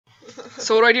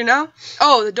So what do I do now?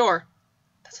 Oh, the door.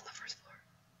 That's on the first floor.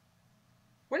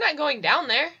 We're not going down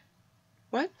there.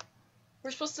 What?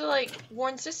 We're supposed to, like,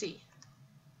 warn Sissy.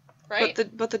 Right?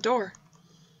 But the door.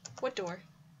 What door?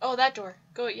 Oh, that door.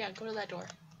 Go to that door.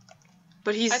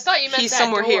 But I thought you meant he's that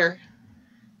somewhere door. here.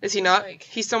 Is he not? Like,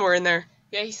 he's somewhere in there.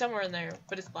 yeah, he's somewhere in there,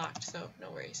 but it's locked, so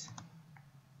no worries.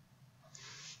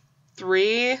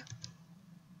 3.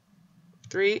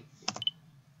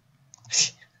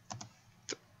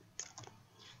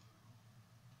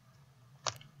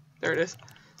 There it is.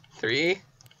 3,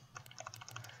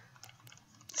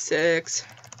 6,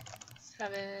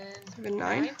 7,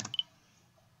 9.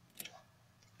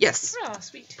 Yes. Oh,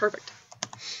 sweet. Perfect.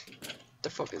 The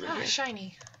fuck is in Ah, here?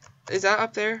 shiny. Is that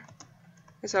up there?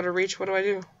 Is that out of reach? What do I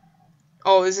do?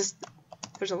 Oh, is this...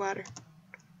 There's a ladder.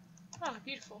 Ah,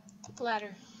 beautiful.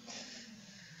 Ladder.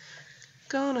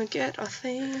 Gonna get a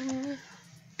thing.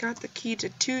 Got the key to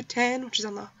 210, which is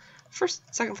on the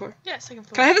second floor. Yeah, second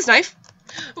floor. Can I have this knife?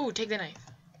 Ooh, take the knife.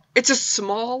 It's a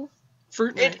small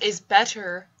fruit knife. It is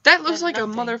better. That looks than like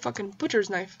nothing. a motherfucking butcher's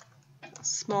knife.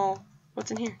 Small.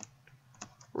 What's in here?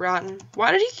 Rotten.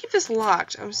 Why did he keep this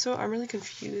locked? I'm really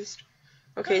confused.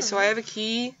 Okay, so I have a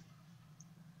key.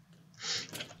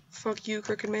 Fuck you,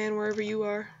 Crooked Man, wherever you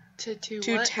are. To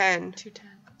 210. 210.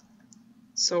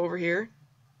 So over here.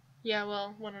 Yeah,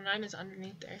 well, 109 is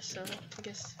underneath there, so I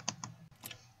guess.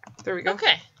 There we go.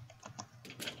 Okay.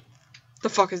 The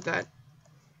fuck is that?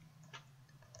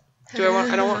 Do I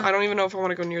want? I don't even know if I want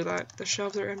to go near that. The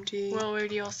shelves are empty. Well, where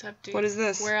do you else have to? What is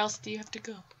this? Where else do you have to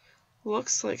go?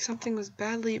 Looks like something was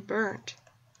badly burnt.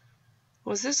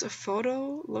 Was this a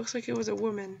photo? Looks like it was a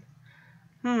woman.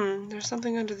 There's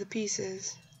something under the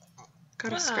pieces.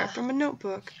 Got a scrap from a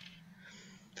notebook.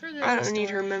 I don't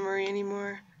need her memory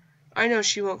anymore. I know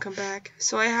she won't come back,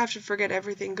 so I have to forget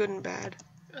everything good and bad.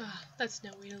 That's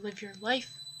no way to live your life.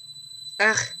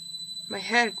 Ugh, my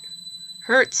head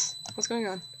hurts. What's going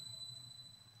on?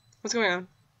 What's going on?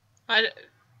 I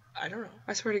don't know.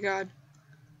 I swear to God.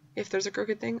 If there's a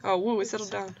crooked thing. Oh, woo, it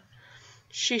settled down.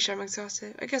 Sheesh, I'm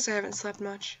exhausted. I guess I haven't slept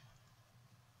much.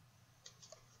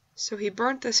 So he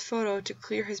burnt this photo to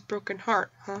clear his broken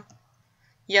heart, huh?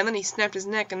 Yeah, and then he snapped his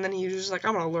neck, and then he was just like,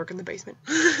 I'm gonna lurk in the basement.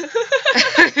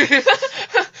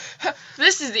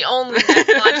 This is the only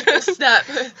logical step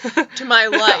to my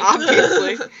life.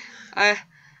 Obviously. I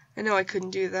know I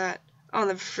couldn't do that. I'll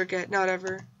never forget, not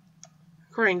ever.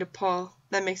 According to Paul,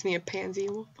 that makes me a pansy.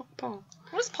 Well, fuck Paul.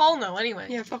 What does Paul know, anyway?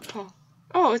 Yeah, fuck Paul.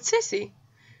 Oh, it's Sissy.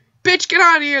 Bitch, get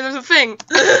out of here, there's a thing.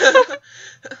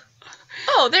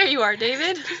 Oh, there you are,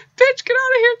 David. Bitch, get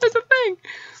out of here, there's a thing.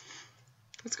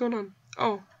 What's going on?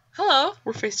 Oh. Hello.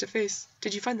 We're face to face.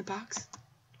 Did you find the box?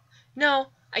 No,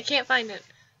 I can't find it.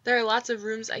 There are lots of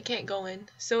rooms I can't go in,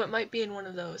 so it might be in one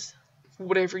of those.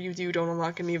 Whatever you do, don't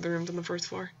unlock any of the rooms on the first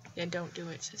floor. Yeah, don't do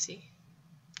it, sissy.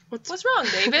 What's wrong,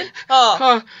 David?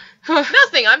 Oh,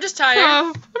 nothing. I'm just tired.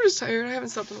 I'm just tired. I haven't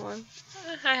slept in a while.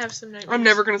 I have some nightmares. I'm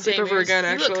never gonna sleep over again, You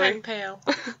actually. look kind of pale.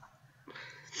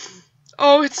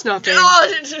 Oh, it's nothing.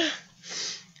 Oh,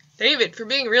 David, for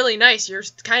being really nice, you're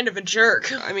kind of a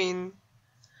jerk. I mean,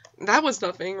 that was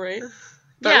nothing, right?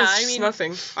 Yeah, was just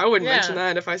nothing. I wouldn't yeah. mention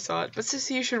that if I saw it. But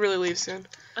Sissy, you should really leave soon.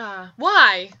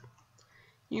 Why?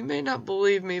 You may not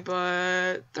believe me,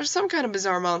 but there's some kind of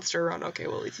bizarre monster around. Okay,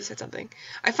 well, at least you said something.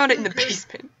 I found it in the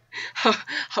basement.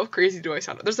 How crazy do I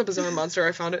sound? There's a bizarre monster.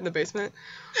 I found it in the basement.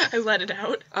 I let it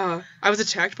out. I was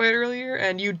attacked by it earlier,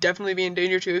 and you'd definitely be in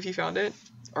danger too if you found it.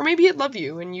 Or maybe it'd love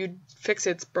you, and you'd fix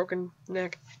its broken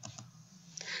neck.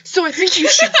 So I think you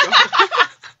should go.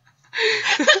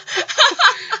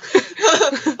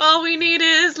 All we need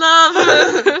is love.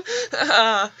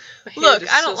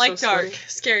 Look, I don't like dark,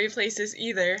 scary places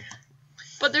either.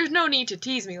 But there's no need to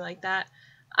tease me like that.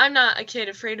 I'm not a kid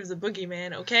afraid of the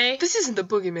boogeyman, okay? This isn't the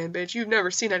boogeyman, bitch. You've never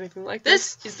seen anything like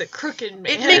this. This is the crooked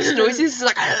man. It makes noises. It's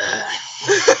like...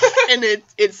 and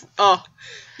it's... Oh.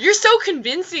 You're so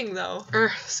convincing, though.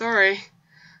 Sorry.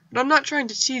 But I'm not trying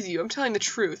to tease you. I'm telling the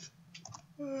truth.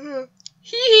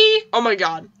 Hee. Oh my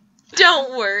God.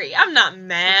 Don't worry. I'm not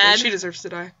mad. Okay, she deserves to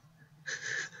die.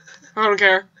 I don't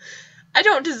care. I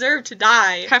don't deserve to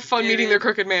die. Have fun meeting the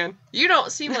crooked man. You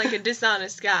don't seem like a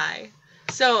dishonest guy.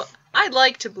 So, I'd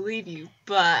like to believe you,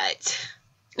 but...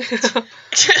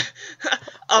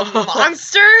 a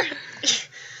monster?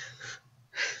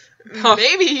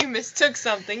 Maybe you mistook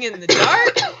something in the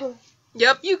dark.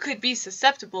 Yep. You could be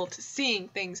susceptible to seeing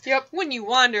things Yep. when you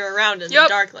wander around in the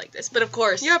dark like this. But of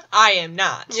course, I am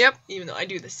not. Yep. Even though I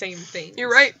do the same thing.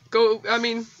 You're right.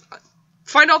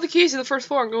 Find all the keys to the first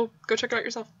floor and go check it out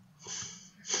yourself.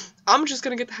 I'm just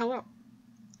gonna get the hell out.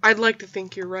 I'd like to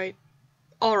think you're right.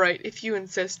 Alright, if you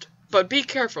insist. But be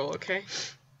careful, okay?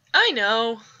 I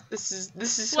know. This is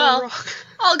so Well, wrong.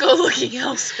 I'll go looking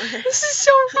elsewhere. This is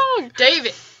so wrong.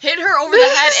 David, hit her over the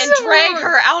head and so drag wrong.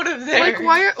 her out of there. Like,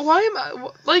 why am I,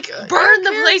 like... Burn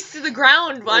the place to the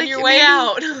ground on your way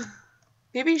out.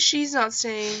 Maybe she's not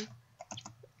staying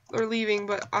or leaving,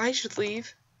 but I should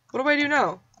leave. What do I do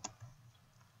now?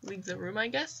 Leave the room, I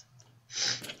guess.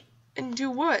 And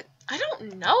do what? I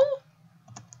don't know.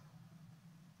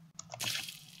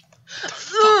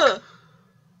 Fuck.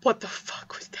 What the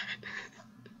fuck was that?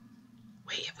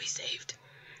 Wait, have we saved?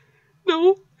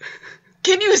 No.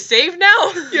 Can you save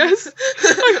now? Yes.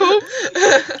 I hope.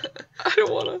 I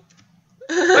don't wanna.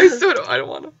 I still don't. I don't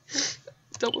wanna.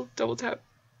 Double tap.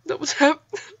 Double tap.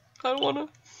 I don't wanna.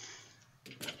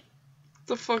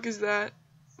 The fuck is that?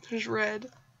 There's red.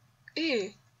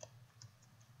 Ew.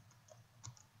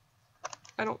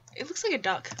 I don't. It looks like a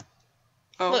duck.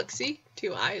 Oh. Look, see?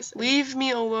 2 eyes. Leave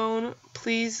me alone.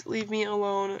 Please leave me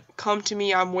alone. Come to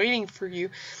me. I'm waiting for you.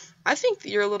 I think that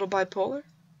you're a little bipolar.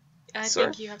 I Sir?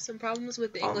 think you have some problems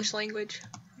with the English language.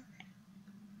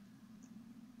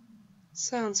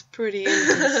 Sounds pretty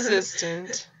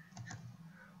inconsistent.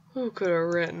 Who could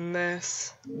have written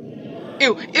this? Ew,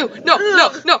 no, Please, no,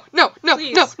 not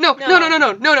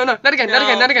again,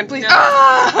 not again, please. No.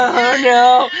 Oh,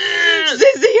 no.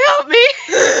 Sissy, help me.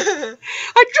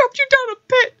 I dropped you down a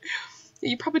pit.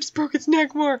 You probably just broke its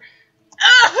neck more.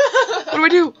 What do I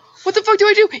do? What the fuck do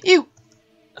I do? Ew.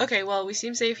 Okay, well, we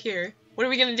seem safe here. What are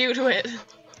we gonna do to it?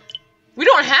 We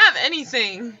don't have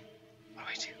anything. What do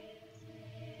I do?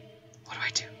 What do I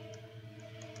do?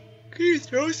 Can you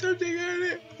throw something at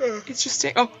it? It's just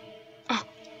staying. Oh.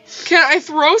 Can I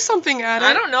throw something at it?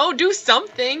 I don't know. Do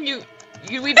something. We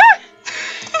No.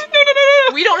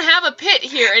 we don't have a pit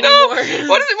here No. anymore.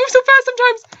 Why does it move so fast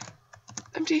sometimes?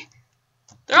 Empty.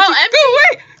 They're all empty. Go away!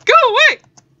 Go away!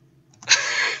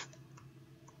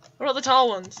 What about the tall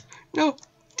ones? No.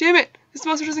 Damn it. This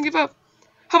monster doesn't give up.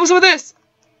 How about some of this?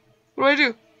 What do I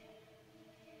do?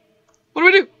 What do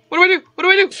I do? What do I do? What do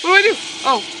I do? What do I do?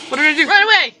 Oh, what did I do? Run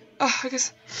away! Oh, I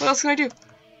guess. What else can I do?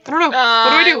 I don't know. What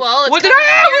do I do? Well, What did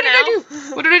I do?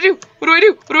 What did I do? What do I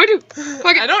do? What do I do?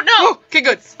 I don't know. Oh, okay,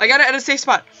 good. I got it at a safe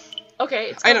spot. Okay,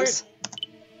 it's covered. Items.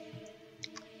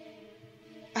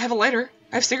 I have a lighter.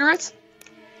 I have cigarettes.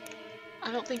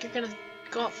 I don't think you're gonna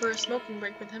go out for a smoking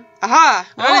break with him. Aha!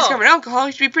 Now Oh. he's covered in alcohol.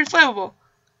 He should be pretty flammable.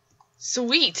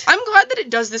 Sweet. I'm glad that it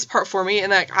does this part for me,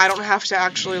 and like I don't have to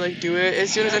actually like do it.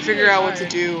 As soon as I figure out what to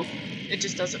do. It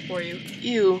just does it for you.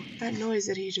 Ew! That noise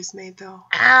that he just made, though.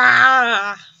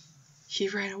 Ah! He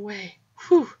ran away.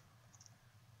 Whew.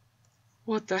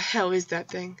 What the hell is that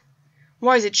thing?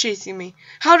 Why is it chasing me?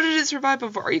 How did it survive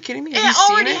before? Are you kidding me? Have you It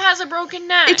seen already it? has a broken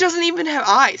neck. It doesn't even have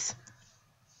eyes.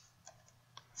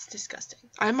 It's disgusting.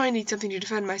 I might need something to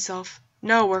defend myself.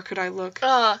 Now where could I look?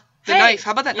 The knife.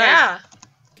 How about that knife? Yeah.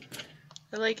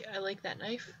 I like that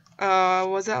knife.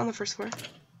 Was that on the first floor?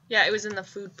 Yeah, it was in the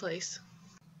food place.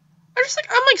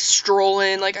 I'm like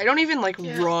strolling. Like I don't even like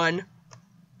Yeah. run.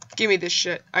 Give me this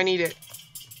shit. I need it.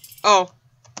 Oh.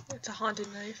 It's a haunted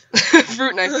knife.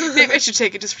 Fruit knife. Maybe I should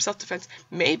take it just for self-defense.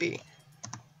 Maybe.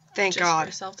 Thank Just God.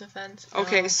 for self-defense.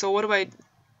 Okay, No. so what do I...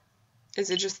 Is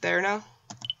it just there now?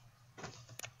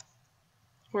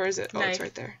 Where is it? Oh, it's Knife.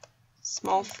 right there.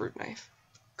 Small fruit knife.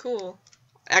 Cool.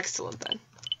 Excellent, then.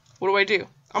 What do I do?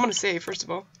 I'm gonna save, first of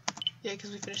all. Yeah,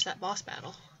 because we finished that boss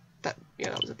battle. That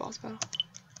was a boss battle.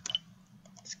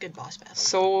 It's a good boss battle.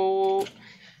 So...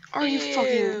 Are you Ew.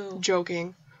 fucking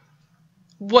joking?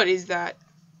 What is that?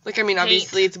 Like, I mean, Paint.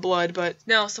 obviously it's blood, but...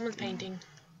 No, someone's painting.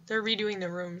 They're redoing the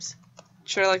rooms.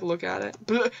 Should I, like, look at it?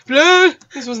 Blood!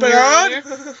 This wasn't there earlier.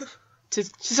 Did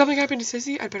something happen to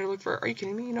Sissy? I'd better look for her. Are you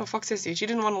kidding me? No, fuck Sissy. She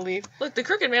didn't want to leave. Look, the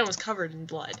crooked man was covered in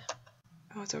blood.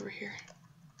 Oh, it's over here.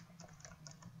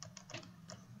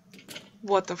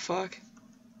 What the fuck?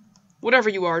 Whatever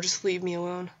you are, just leave me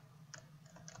alone.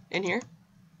 In here?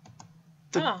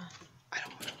 Oh. I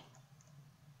don't want to.